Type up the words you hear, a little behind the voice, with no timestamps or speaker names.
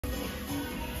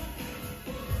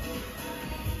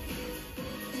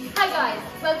Hi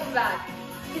guys, welcome back.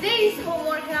 Today's home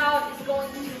workout is going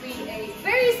to be a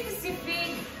very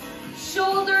specific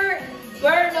shoulder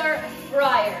burner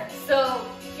fryer. So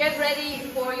get ready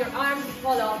for your arms to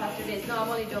fall off after this. No, I'm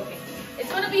only joking.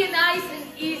 It's going to be a nice and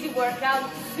easy workout,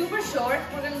 super short.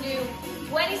 We're going to do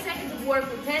 20 seconds of work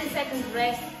with 10 seconds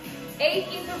rest, 8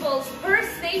 intervals per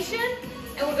station,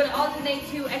 and we're going to alternate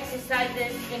 2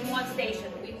 exercises in one station.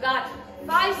 We've got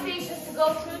 5 stations to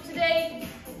go through today.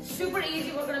 Super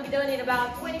easy. We're going to be done in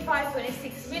about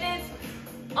 25-26 minutes.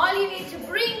 All you need to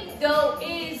bring though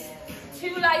is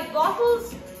 2 light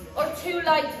bottles or 2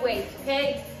 light weights,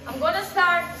 okay? I'm going to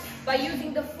start by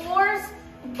using the 4s,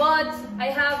 but I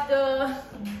have the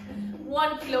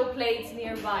 1 kilo plates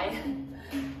nearby,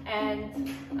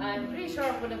 and I'm pretty sure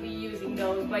I'm going to be using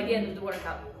those by the end of the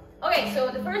workout. Okay,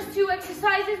 so the first 2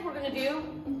 exercises we're going to do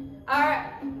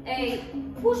are a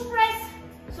push press.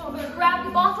 So we're going to grab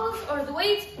the bottles or the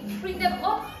weights, bring them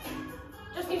up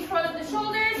just in front of the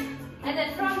shoulders, and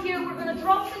then from here we're going to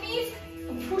drop the knees,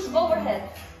 push overhead.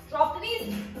 Drop the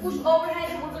knees, push overhead,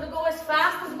 and we're going to go as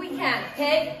fast as we can,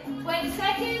 okay? 20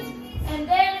 seconds, and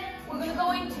then we're going to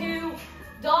go into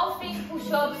dolphin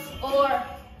push-ups or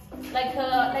like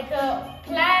a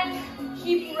plank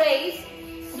hip raise.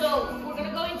 So we're going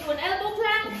to go into an elbow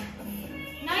plank,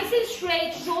 nice and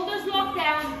straight, shoulders locked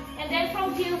down, and then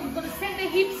from here we're going to send the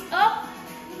hips up.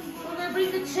 We're going to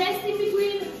bring the chest in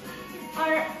between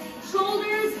our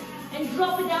shoulders and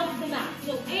drop it down to the mat.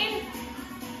 So in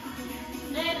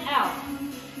and out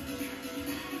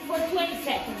for 20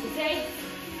 seconds, okay?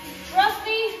 Trust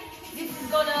me, this is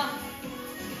going to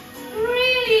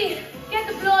really get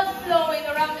the blood flowing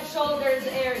around the shoulders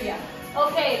area.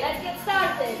 Okay, let's get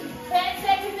started. 10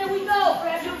 seconds, there we go.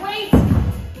 Grab your weights.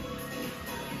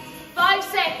 5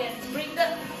 seconds. Bring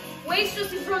the weights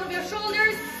just in front of your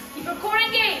shoulders. Keep your core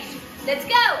engaged. Let's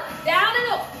go. Down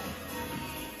and up.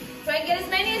 Try and get as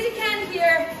many as you can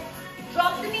here.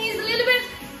 Drop the knees a little bit.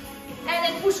 And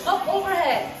then push up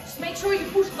overhead. Just make sure you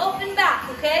push up and back,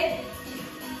 okay?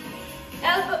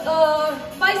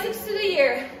 Biceps to the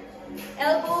ear.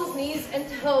 Elbows, knees, and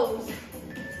toes.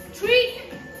 3,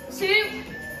 2,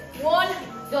 1,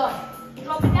 done.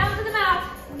 Drop it down to the mat.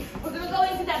 We're going to go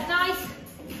into that nice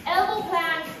elbow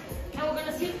plank, and we're going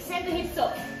to send the hips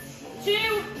up. 2,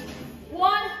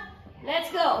 1,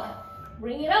 let's go.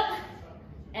 Bring it up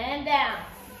and down.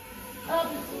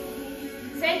 Up.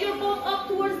 Send your bum up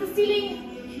towards the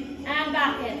ceiling and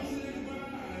back in.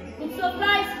 Good stuff,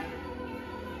 guys.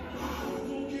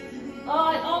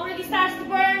 Oh, it already starts to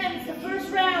burn, and it's the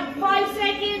first round. 5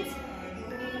 seconds.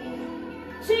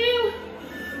 2,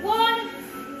 1,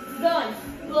 done.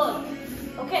 Good.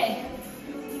 Okay.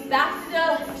 Back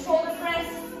to the shoulder press.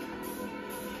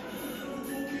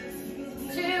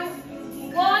 2,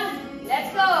 1,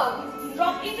 let's go.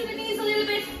 Drop into the knees a little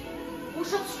bit.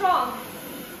 Push up strong.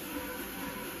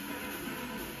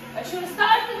 I should have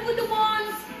started with the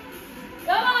 1s.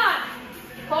 Come on.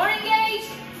 Core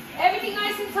engaged. Everything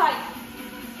nice and tight.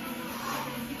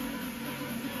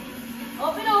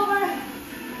 Up and over.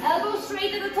 Elbows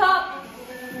straight to the top.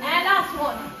 And last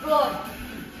one. Good.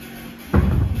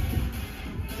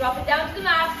 Drop it down to the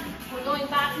mat. We're going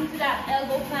back into that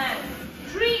elbow plank.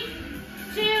 3,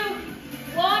 2,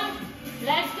 1.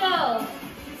 Let's go.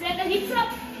 Send the hips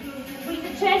up. Bring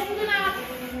the chest to the mat.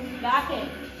 Back in.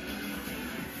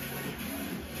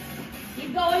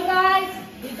 Keep going, guys.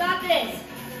 We got this.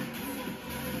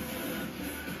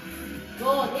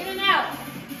 Good. In and out.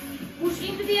 Push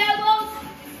into the elbows.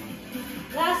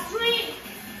 Last 3,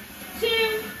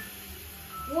 2,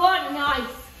 1.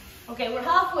 Nice. Okay, we're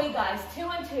halfway, guys. 2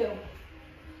 and 2.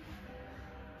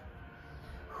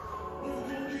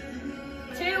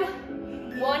 2,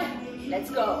 1. Let's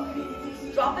go.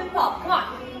 Drop and pop. Come on.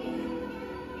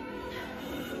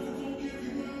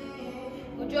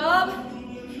 Good job.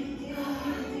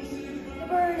 The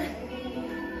burn.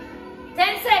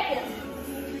 10 seconds.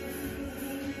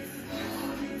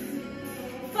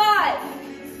 5,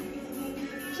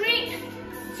 3,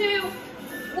 2,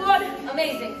 1.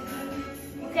 Amazing.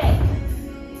 Okay.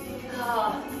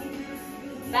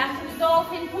 Back to the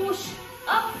dolphin push.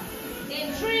 Up.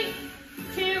 In 3,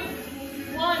 2,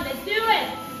 1. Let's do it.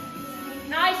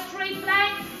 Nice straight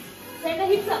plank. Send the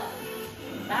hips up.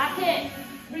 Back in.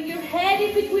 Bring your head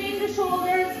in between the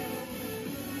shoulders.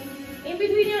 In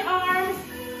between your arms.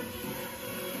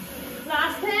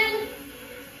 Last 10.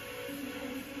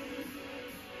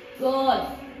 Good.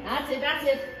 That's it. That's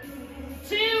it.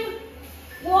 2,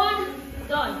 1.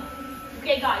 Done.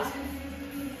 Okay, guys.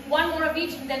 1 more of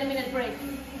each, and then a minute break.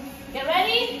 Get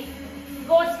ready?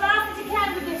 Go as fast as you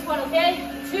can with this one,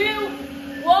 okay?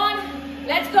 2, 1.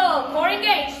 Let's go. Core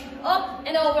engaged.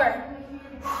 and over.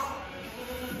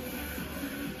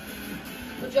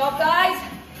 Good job, guys.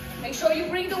 Make sure you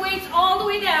bring the weights all the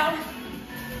way down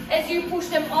as you push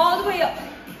them all the way up.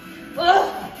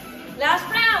 Ugh. Last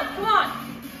round, come on.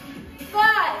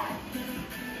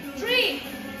 5, 3,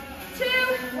 2,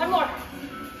 one more.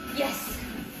 Yes.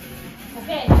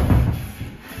 Okay.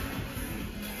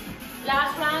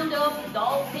 Last round of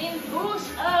dolphin push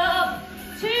up.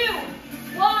 2,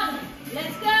 1,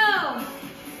 let's go.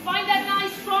 Find that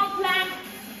nice strong plank.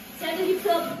 Send the hips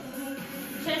up,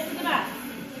 chest to the back.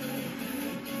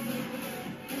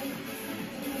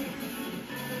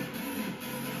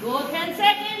 Go 10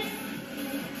 seconds.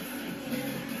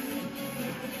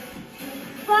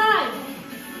 5,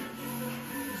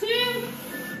 2,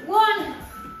 1.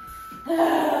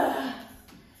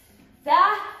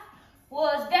 That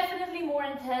was definitely more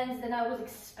intense than I was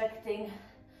expecting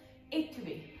it to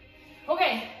be.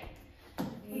 Okay,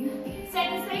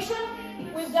 second station,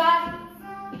 we've got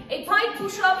a pike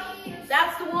push-up.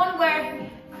 That's the one where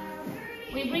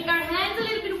we bring our hands a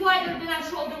little bit wider than our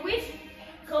shoulder width.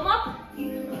 Come up,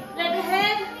 let the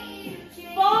head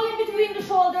fall in between the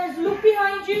shoulders, look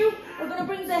behind you. We're gonna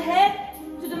bring the head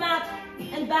to the mat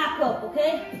and back up,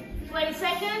 okay? 20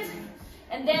 seconds,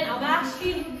 and then I'm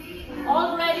actually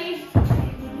already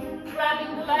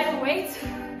grabbing the lighter weight.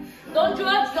 Don't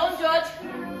judge, don't judge.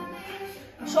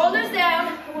 Shoulders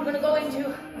down, we're gonna go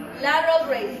into lateral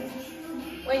raises.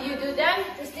 When you do them,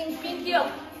 just think pinky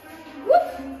up.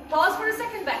 Whoop, pause for a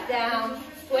second, back down.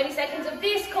 20 seconds of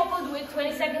this coupled with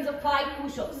 20 seconds of pike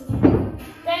push-ups.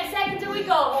 10 seconds and we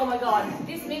go. Oh my God,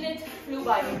 this minute flew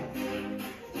by me.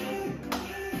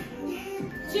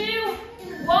 2,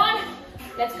 1,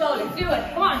 let's go, let's do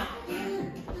it, come on.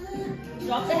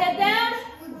 Drop the head down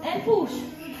and push.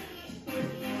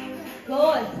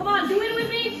 Good, come on, do it with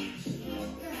me.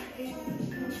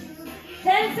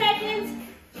 10 seconds.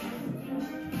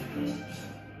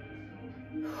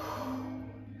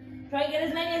 Try and get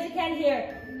as many as you can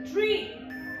here. 3,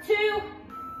 2,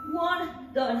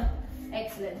 1, done.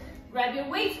 Excellent. Grab your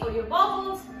weights or your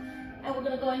bubbles, and we're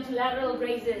gonna go into lateral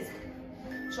raises.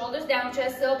 Shoulders down,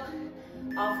 chest up,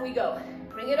 off we go.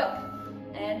 Bring it up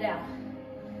and down.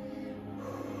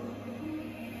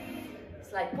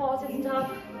 Slight pause at the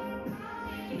top.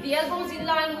 Keep the elbows in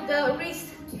line with the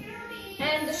wrist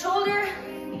and the shoulder.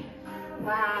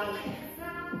 Wow.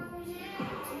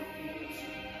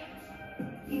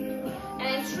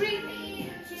 And 3,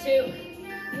 2,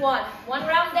 1. One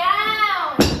round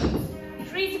down.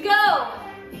 3 to go.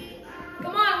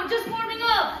 Come on, we're just warming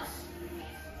up.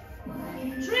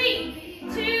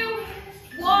 3, 2,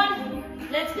 1.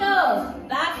 Let's go.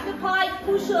 Back to the pike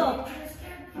push-up.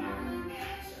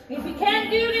 If you can't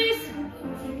do this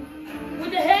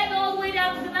with the head all the way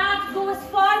down to the mat, go as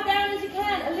far down as you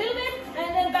can. A little bit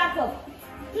and then back up.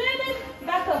 A little bit,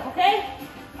 back up, okay?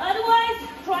 Otherwise,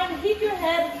 try and keep your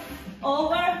head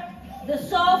over the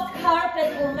soft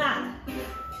carpet or mat.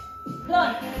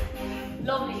 Done.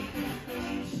 Lovely.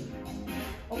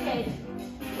 Okay,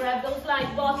 grab those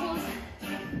light bottles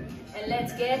and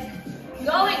let's get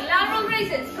going. Lateral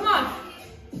raises, come on.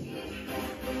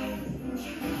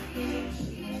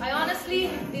 I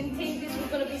honestly didn't think this was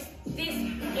gonna be this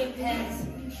intense.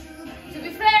 To be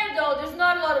fair though, there's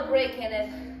not a lot of break in it.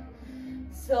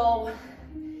 So,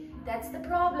 that's the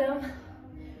problem.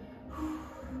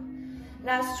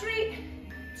 Last 3,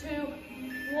 2,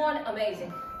 1,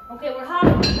 amazing. Okay, we're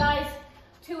hot, guys.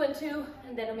 2 and 2,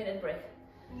 and then a minute break.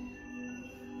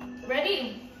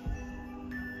 Ready?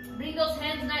 Bring those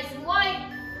hands nice and wide.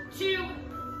 2,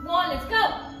 1, let's go.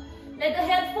 Let the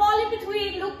head fall in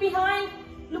between, look behind,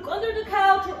 look under the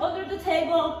couch or under the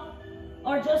table,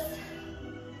 or just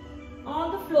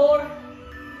on the floor.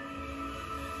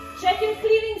 Check your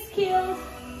cleaning skills.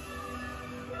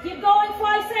 Keep going,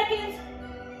 5 seconds.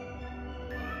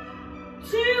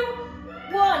 2,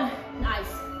 1,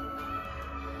 nice.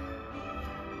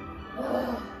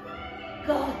 Oh,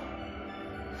 God.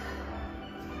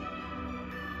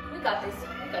 We got this,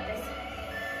 we got this.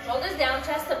 Shoulders down,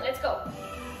 chest up, let's go.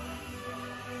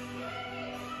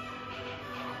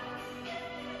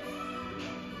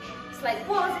 Slight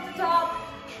pause at the top.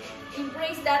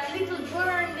 Embrace that little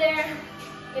burn there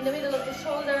in the middle of the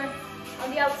shoulder,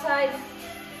 on the outside.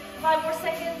 5 more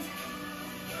seconds.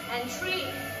 And 3,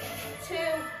 2,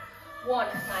 1,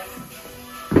 nice.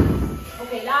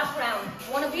 Okay, last round.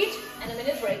 1 of each and a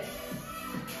minute break.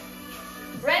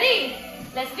 Ready?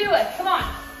 Let's do it, come on.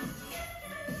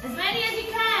 As many as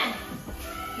you can.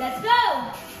 Let's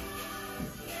go.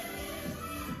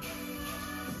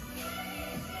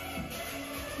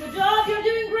 Good job, you're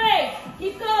doing great.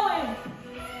 Keep going.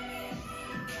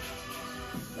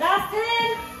 Last 10.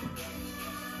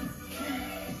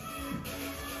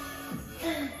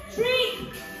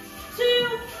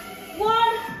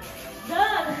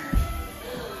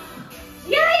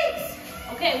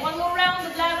 Okay, one more round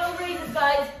of lateral raises,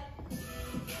 guys.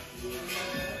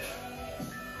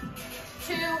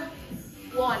 2,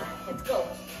 1, let's go.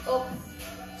 Up,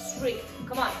 straight,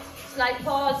 come on. Slight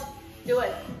pause, do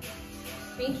it.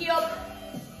 Pinky up.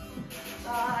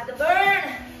 The burn.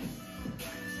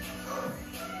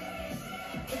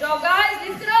 Good job, guys,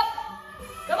 lift it up.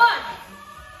 Come on.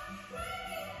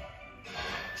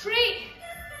 3,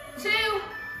 2,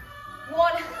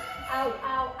 1. Ow,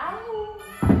 ow, ow.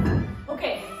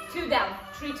 Okay, 2 down,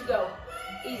 3 to go.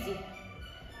 Easy.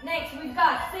 Next, we've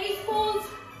got face pulls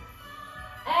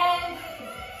and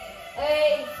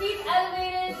a feet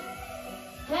elevated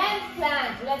hand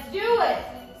plant. Let's do it.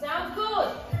 Sounds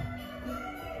good.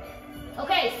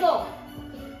 Okay, so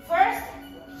first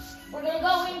we're gonna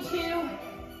go into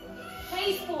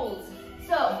face pulls.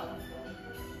 So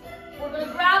we're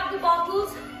gonna grab the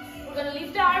bottles, we're gonna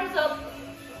lift the arms up,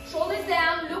 shoulders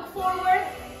down, look forward,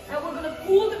 and we're gonna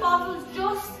pull the bottles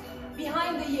just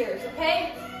behind the ears,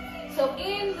 okay? So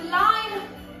in the line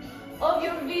of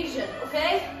your vision,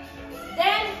 okay?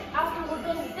 Then, after we're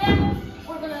done with them,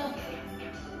 we're gonna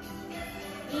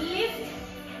lift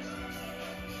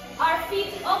our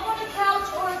feet up on a couch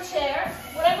or a chair,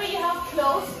 whatever you have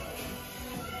close.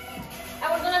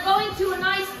 And we're gonna go into a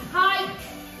nice high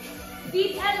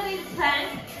feet elevated plank.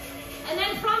 And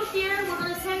then from here, we're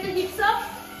gonna send the hips up,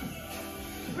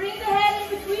 bring the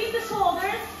head in between the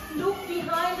shoulders, look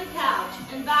behind the couch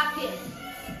and back in.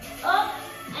 Up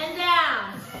and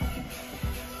down.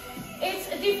 It's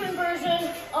a different version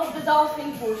of the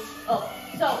dolphin push up.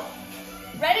 So,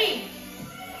 ready?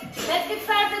 Let's get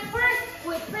started first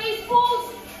with face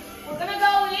pulls. We're gonna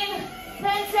go in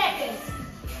 10 seconds.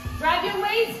 Grab your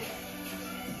weight.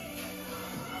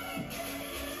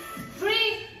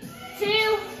 3,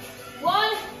 2,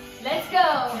 1, let's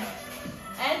go.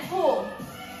 And pull.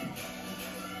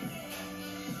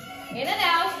 In and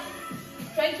out.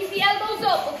 Try and keep the elbows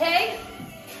up, okay?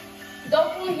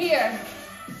 Don't pull here.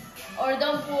 Or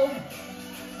don't pull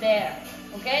there,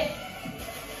 okay?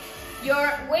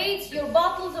 Your weights, your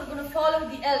bottles are gonna follow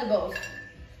the elbows.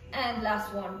 And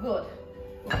last one, good.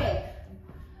 Okay.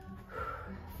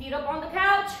 Feet up on the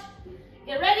couch.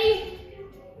 Get ready.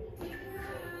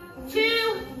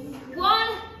 2, 1,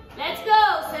 let's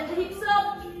go. Send the hips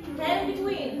up, head in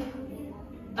between.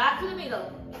 Back to the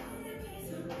middle.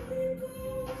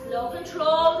 Slow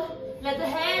controlled. Let the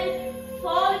hand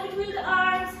fall in between the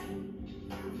arms.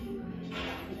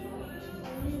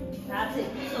 That's it.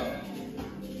 So,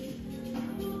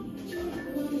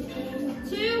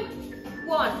 2,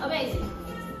 1. Amazing.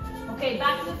 Okay,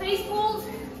 back to the face pulls.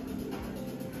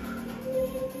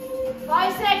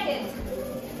 5 seconds.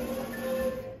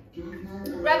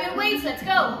 Grab your weights. Let's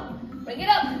go. Bring it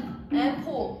up and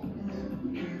pull.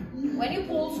 When you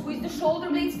pull, squeeze the shoulder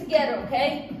blades together,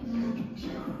 okay?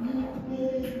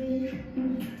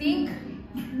 Think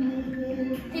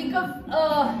of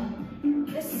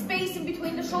the space in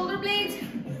between the shoulder blades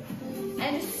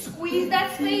and just squeeze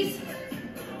that space.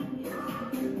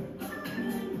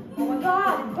 Oh my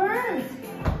God, it burns.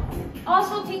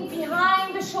 Also think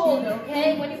behind the shoulder,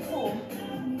 okay, when you pull.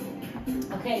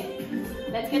 Okay,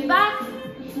 let's get back.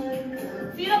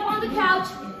 Feet up on the couch.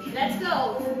 Let's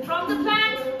go. From the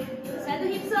plank, send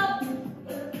the hips up.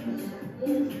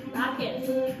 Back in.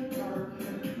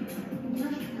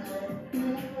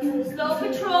 Slow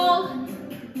control.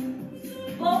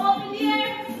 Ball up in the air.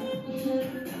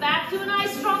 Back to a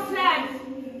nice strong plank.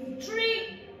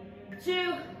 3,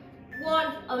 2,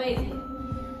 1. Amazing.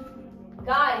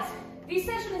 Guys, this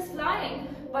session is flying,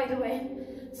 by the way.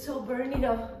 So Burney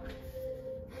though.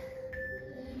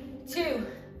 2,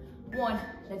 1.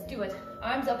 Let's do it.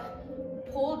 Arms up.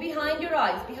 Pull behind your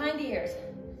eyes, behind the ears.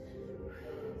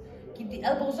 Keep the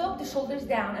elbows up, the shoulders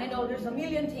down. I know there's a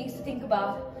million things to think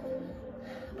about,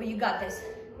 but you got this.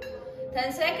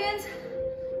 10 seconds.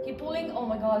 Keep pulling. Oh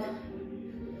my God.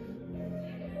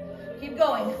 Keep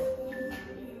going.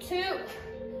 2,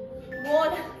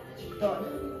 1. Done.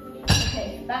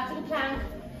 Okay, back to the plank.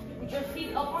 With your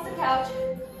feet up on the couch.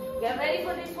 Get ready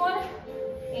for this one.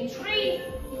 In 3,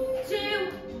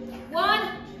 2,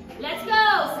 1. Let's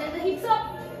go. Send the hips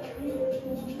up.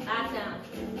 Back down.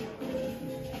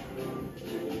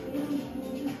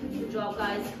 Good job,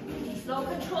 guys. Slow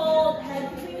control.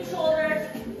 Head between the shoulders.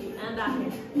 And back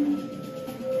in.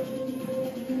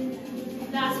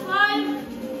 Last 5.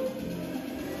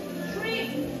 3,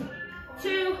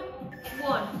 2,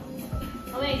 1.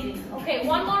 Amazing. Okay,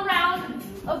 one more round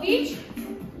of each.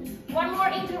 One more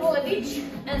interval of each.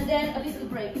 And then a little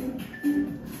break.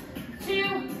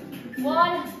 2,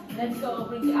 1. Let's go.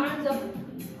 Bring the arms up.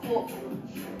 Cool.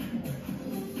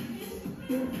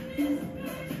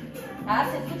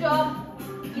 That's it, good job.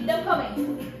 Keep them coming.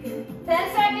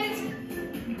 10 seconds.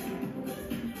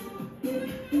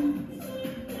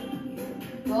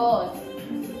 Good.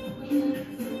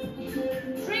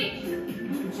 3,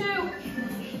 2,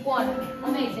 1.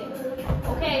 Amazing.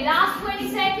 Okay, last 20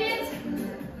 seconds.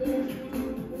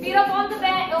 Feet up on the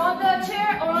bed, on the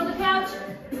chair or on the couch.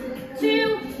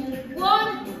 2,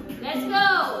 1. Let's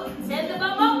go. Send the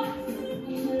bum up.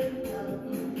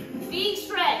 Big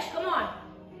stretch. Come on.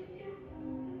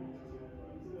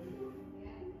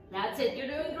 That's it. You're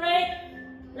doing great.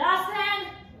 Last hand.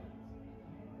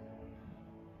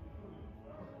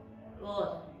 Good.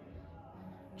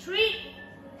 3,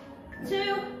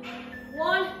 2,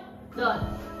 1.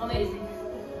 Done. Amazing.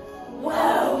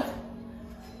 Wow.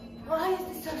 Why is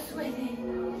this so sweaty?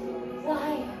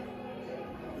 Why?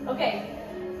 Okay.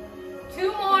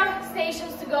 2 more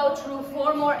stations to go through,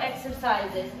 4 more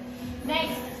exercises.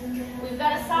 Next, we've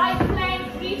got a side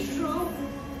plank reach through.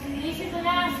 This is the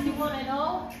nasty one, I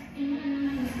know.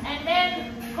 And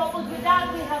then, coupled with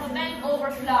that, we have a bent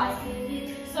over fly.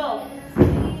 So,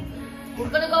 we're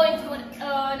gonna go into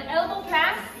an elbow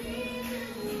plank.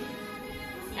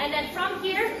 And then from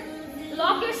here,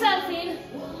 lock yourself in.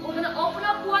 We're gonna open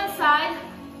up one side,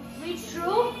 reach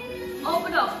through,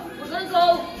 open up. We're gonna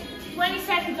go 20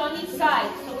 seconds on each side.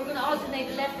 So we're gonna alternate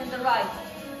the left and the right.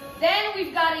 Then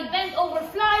we've got a bent over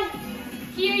fly.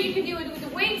 Here you can do it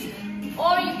with a weight,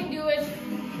 or you can do it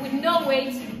with no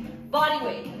weight, body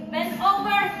weight. Bend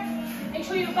over, make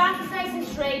sure your back is nice and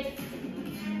straight.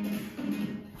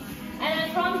 And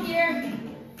then from here,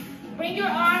 bring your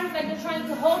arms like you're trying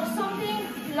to hold something.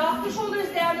 Lock the shoulders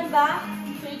down and back.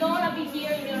 So you don't want to be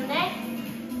here in your neck.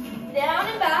 Down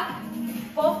and back.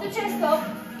 Puff the chest up.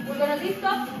 We're going to lift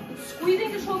up,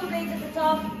 squeezing the shoulder blades at the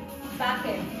top. Back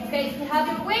in. Okay, if you have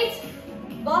your weight,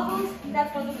 buckles,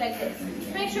 that's going to look like this.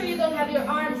 Just make sure you don't have your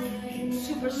arms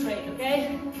super straight,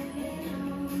 okay?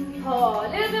 Oh, a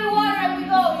little bit of water and we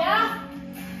go, yeah?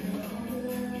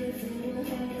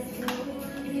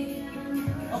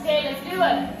 Okay, let's do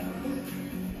it.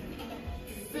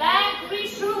 Plank,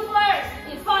 reach through first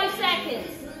in 5 seconds.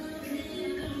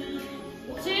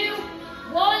 2,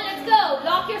 1, let's go.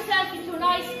 Lock yourself into a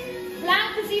nice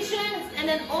plank position and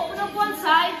then open up one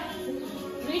side,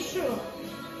 reach through.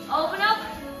 Open up,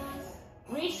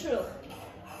 reach through.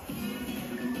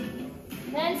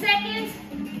 10 seconds.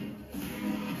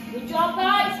 Good job,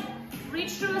 guys.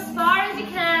 Reach through as far as you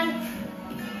can.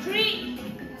 3,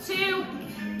 2,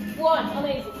 1.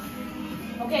 Amazing.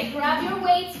 Okay, grab your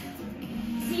weight.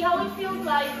 See how it feels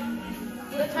like.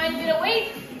 With a tiny bit of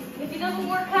weight. If it doesn't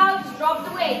work out, just drop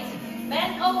the weight.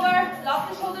 Bend over, lock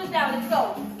the shoulders down. Let's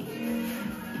go.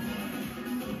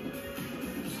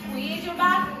 Squeeze your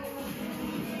back.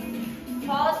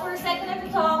 Pause for a second at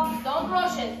the top. Don't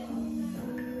rush it.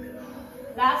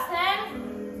 Last hand.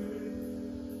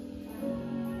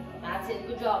 That's it.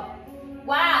 Good job.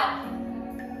 Wow.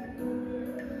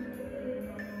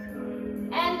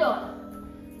 And done.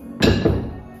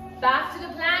 Back to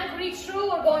the plank. Reach through.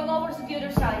 We're going over to the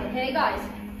other side. Okay, guys?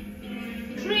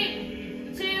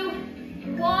 3, 2,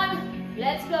 1.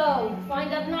 Let's go.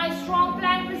 Find that nice strong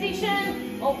plank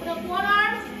position. Open up one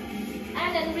arm.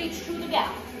 And then reach through the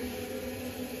gap.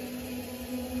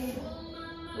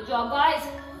 Good job, guys.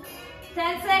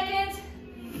 10 seconds.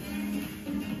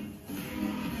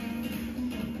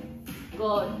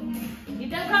 Good. Keep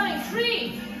them coming.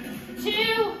 3,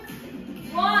 2,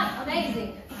 1.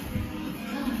 Amazing.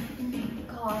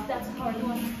 God, that's a hard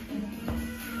one.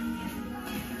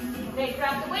 Okay,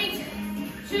 grab the weight.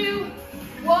 2,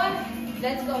 1.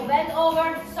 Let's go. Bend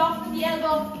over. Soften the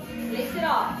elbow. Lift it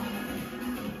off.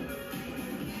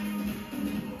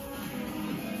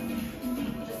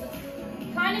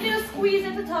 Tiny bit of squeeze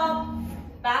at the top,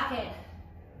 back in.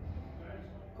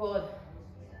 Good.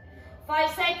 5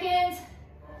 seconds.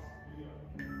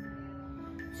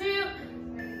 2,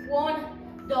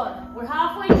 1, done. We're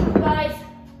halfway through, guys.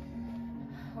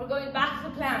 We're going back to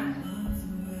the plank.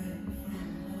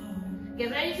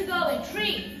 Get ready to go in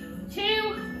 3,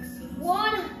 2,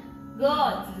 1.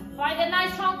 Good. Find a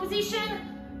nice strong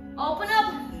position. Open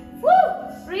up.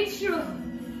 Woo! Reach through.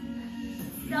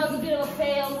 That was a bit of a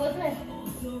fail, wasn't it?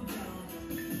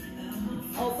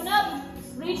 Open up,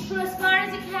 reach through as far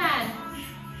as you can.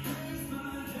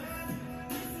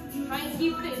 Try and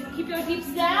keep your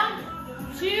hips down.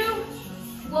 2,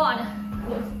 1.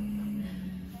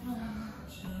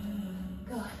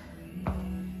 Good.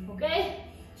 Okay.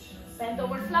 Bend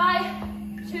over fly.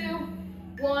 2,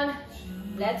 1.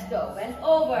 Let's go. Bend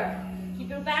over. Keep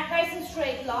your back nice and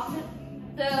straight. Lock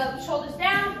the shoulders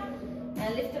down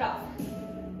and lift it up.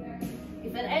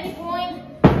 If at any point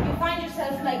you find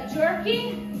yourself like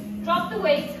jerking, drop the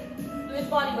weight, do it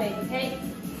body weight, okay?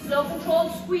 Slow control,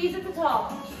 squeeze at the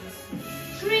top.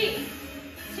 3,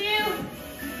 2,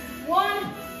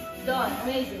 1, done.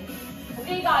 Amazing.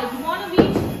 Okay guys, you want to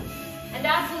reach, and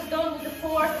that's what's done with the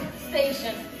 4th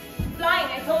station. Flying,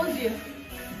 I told you.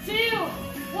 2,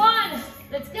 1,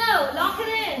 let's go. Lock it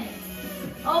in.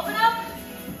 Open up,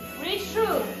 reach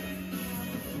through.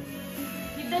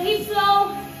 Keep the hips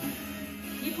low.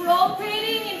 Keep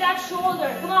rotating in that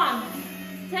shoulder. Come on.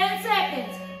 10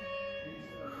 seconds.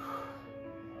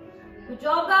 Good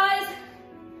job, guys.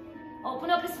 Open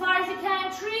up as far as you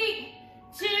can. 3,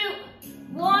 2,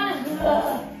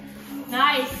 1.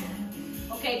 Nice.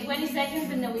 Okay, 20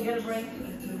 seconds and then we gotta break.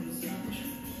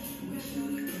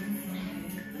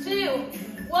 2,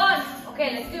 1.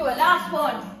 Okay, let's do it. Last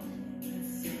one.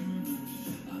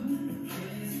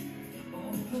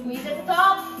 Squeeze at the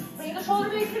top. Bring the shoulder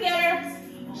blades together.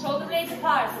 Shoulder blades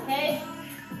apart, okay?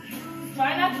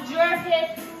 Try not to jerk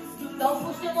it. Don't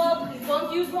push them up.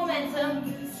 Don't use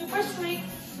momentum. Super strict,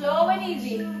 slow and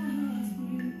easy.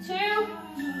 2,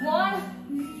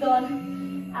 1,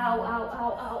 done. Ow, ow,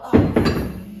 ow, ow,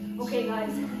 ow. Okay,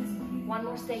 guys. One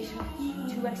more station.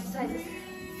 2 exercises.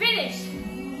 Finish.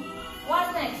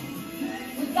 What's next?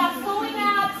 We've got throwing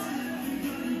abs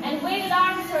and weighted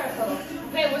arm circles.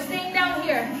 Okay, we're staying down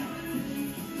here.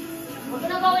 We're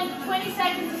gonna go in 20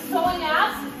 seconds of throwing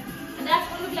abs, and that's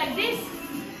gonna look like this.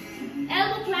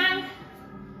 Elbow plank.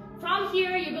 From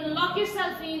here, you're gonna lock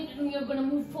yourself in, and you're gonna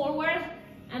move forward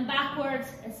and backwards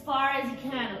as far as you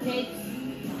can, okay?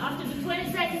 After the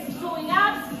 20 seconds of throwing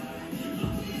abs,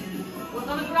 we're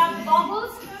gonna grab the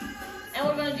goggles, and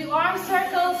we're gonna do arm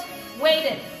circles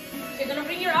weighted. So you're gonna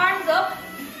bring your arms up.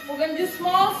 We're gonna do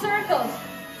small circles.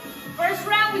 First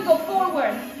round, we go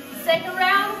forward. Second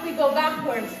round, we go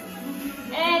backwards.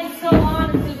 And so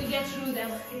on until we get through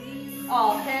them.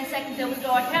 Oh, 10 seconds, there we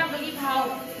go. I can't believe how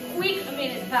quick a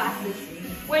minute passes.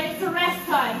 When it's a rest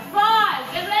time.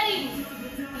 5, get ready.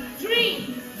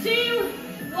 3, 2,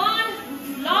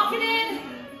 1, lock it in.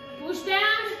 Push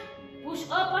down, push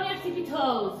up on your tippy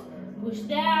toes. Push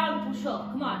down, push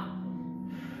up, come on.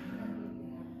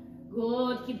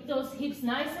 Good, keep those hips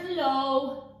nice and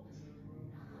low.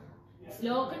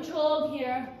 Slow control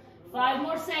here. 5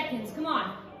 more seconds, come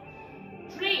on.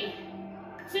 3,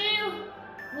 2,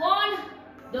 1,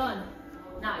 done.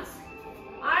 Nice.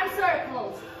 Arm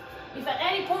circles. If at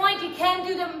any point you can't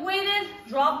do them weighted,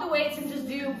 drop the weights and just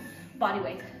do body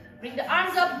weight. Bring the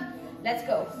arms up, let's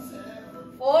go.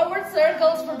 Forward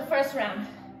circles for the first round.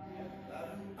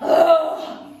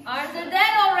 Arms are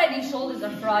dead already, shoulders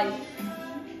are fried.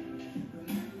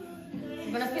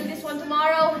 I'm gonna feel this one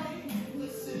tomorrow.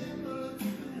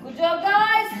 Good job,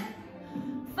 guys.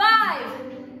 5,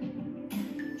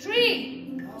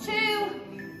 3, 2,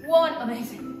 1.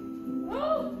 Amazing.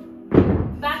 Woo.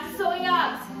 Back to sewing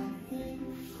abs.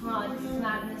 Oh, this is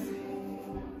madness.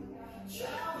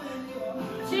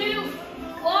 2,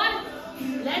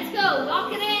 1. Let's go.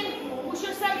 Lock it in. Push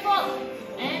yourself up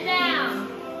and down.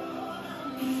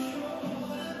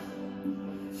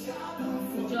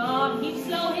 Good job. Hips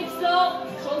low, hips low.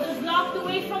 Shoulders locked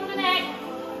away from the neck.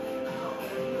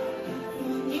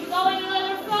 Keep going.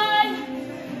 Another 5,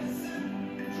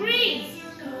 3,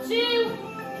 2,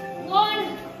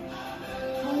 1.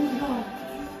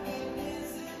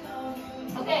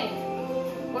 Okay,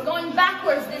 we're going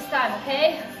backwards this time,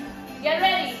 okay? Get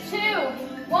ready. 2,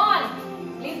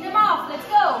 1. Lift them off. Let's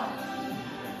go.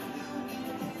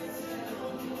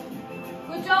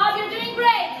 Good job. You're doing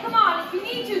great. Come on. If you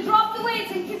need to, drop the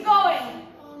weights and keep going.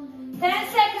 10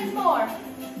 seconds more.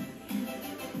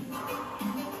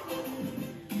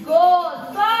 Good.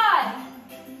 5,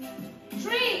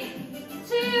 3,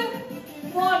 2,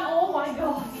 1. Oh my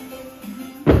God.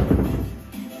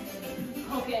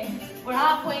 Okay, we're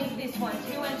halfway into this one.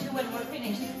 2 and 2 and we're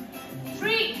finished.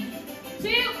 3,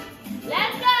 2,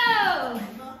 let's go.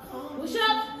 Push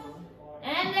up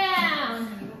and down.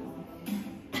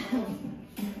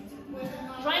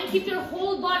 Try and keep your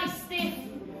whole body stiff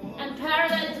and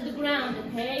parallel to the ground,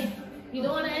 okay? You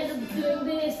don't want to end up doing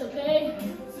this, okay?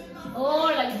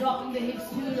 Or like dropping the hips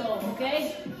too low,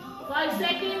 okay? 5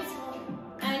 seconds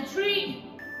and 3,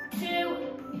 2,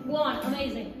 1.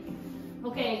 Amazing.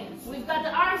 Okay, we've got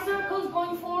the arm circles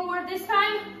going forward this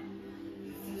time.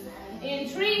 In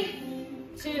 3,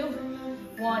 2,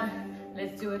 1.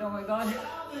 Let's do it. Oh my God.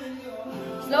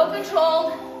 Slow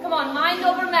control. Come on, mind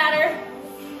over matter.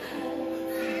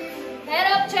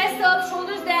 Head up, chest up,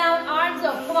 shoulders down, arms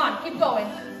up. Come on, keep going.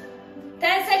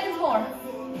 10 seconds more.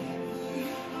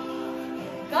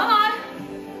 Come on.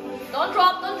 Don't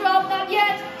drop, not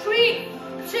yet. 3,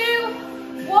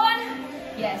 2, 1.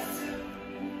 Yes.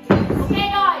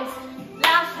 Okay guys,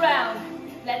 last round.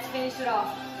 Let's finish it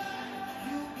off.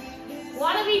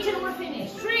 One of each and we're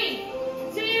finished. 3,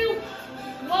 2,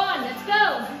 1. Let's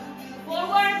go.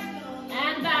 Forward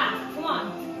and back. Come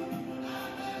on.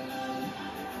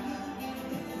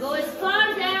 Go as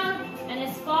far down and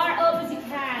as far up as you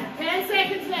can. 10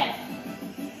 seconds left.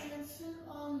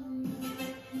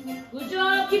 Good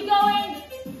job. Keep going.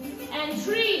 And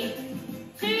 3,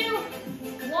 2,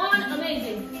 1.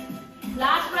 Amazing.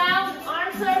 Last round.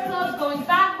 Arm circles. Going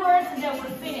backwards and then we're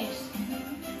finished.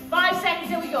 5 seconds.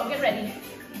 Here we go. Get ready.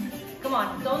 Come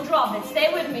on. Don't drop it.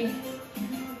 Stay with me.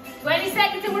 20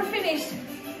 seconds and we're finished.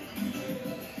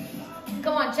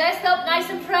 Come on. Chest up. Nice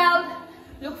and proud.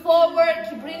 Look forward.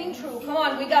 Keep breathing through. Come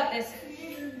on. We got this.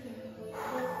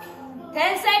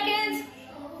 10 seconds.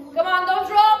 Come on. Don't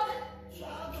drop.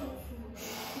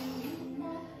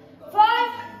 5,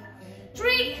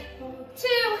 3, 2,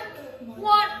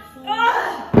 1.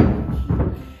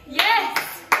 Yes.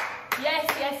 Yes,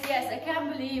 yes, yes. I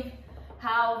can't believe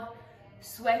how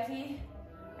sweaty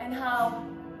and how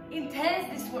intense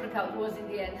this workout was in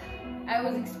the end. I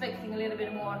was expecting a little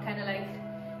bit more, kind of like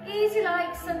easy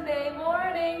like Sunday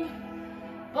morning.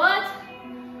 But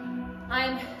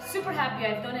I'm super happy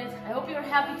I've done it. I hope you're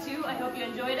happy too. I hope you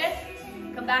enjoyed it.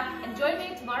 Come back and join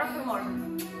me tomorrow for more.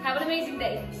 Have an amazing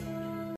day.